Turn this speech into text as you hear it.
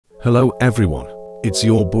Hello everyone, it's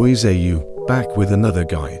your boys AU, back with another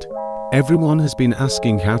guide. Everyone has been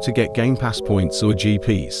asking how to get Game Pass points or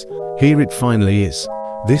GPs. Here it finally is.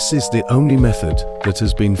 This is the only method that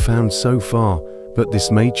has been found so far, but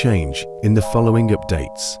this may change in the following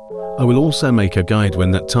updates. I will also make a guide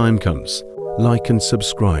when that time comes. Like and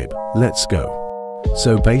subscribe, let's go.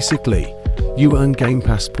 So basically, you earn Game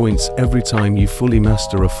Pass points every time you fully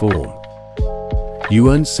master a form. You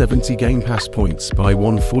earn 70 Game Pass points by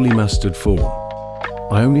one fully mastered form.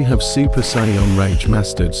 I only have Super Saiyan Rage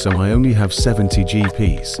mastered, so I only have 70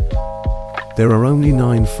 GPs. There are only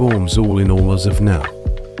 9 forms all in all as of now.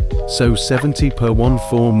 So 70 per one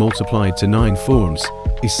form multiplied to 9 forms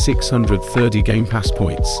is 630 Game Pass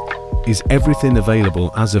points. Is everything available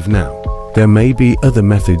as of now? There may be other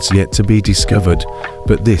methods yet to be discovered,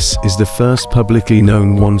 but this is the first publicly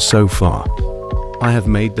known one so far. I have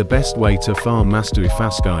made the best way to farm mastery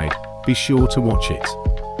fast guide, be sure to watch it.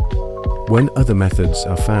 When other methods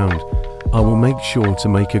are found, I will make sure to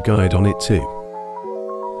make a guide on it too.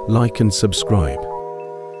 Like and subscribe.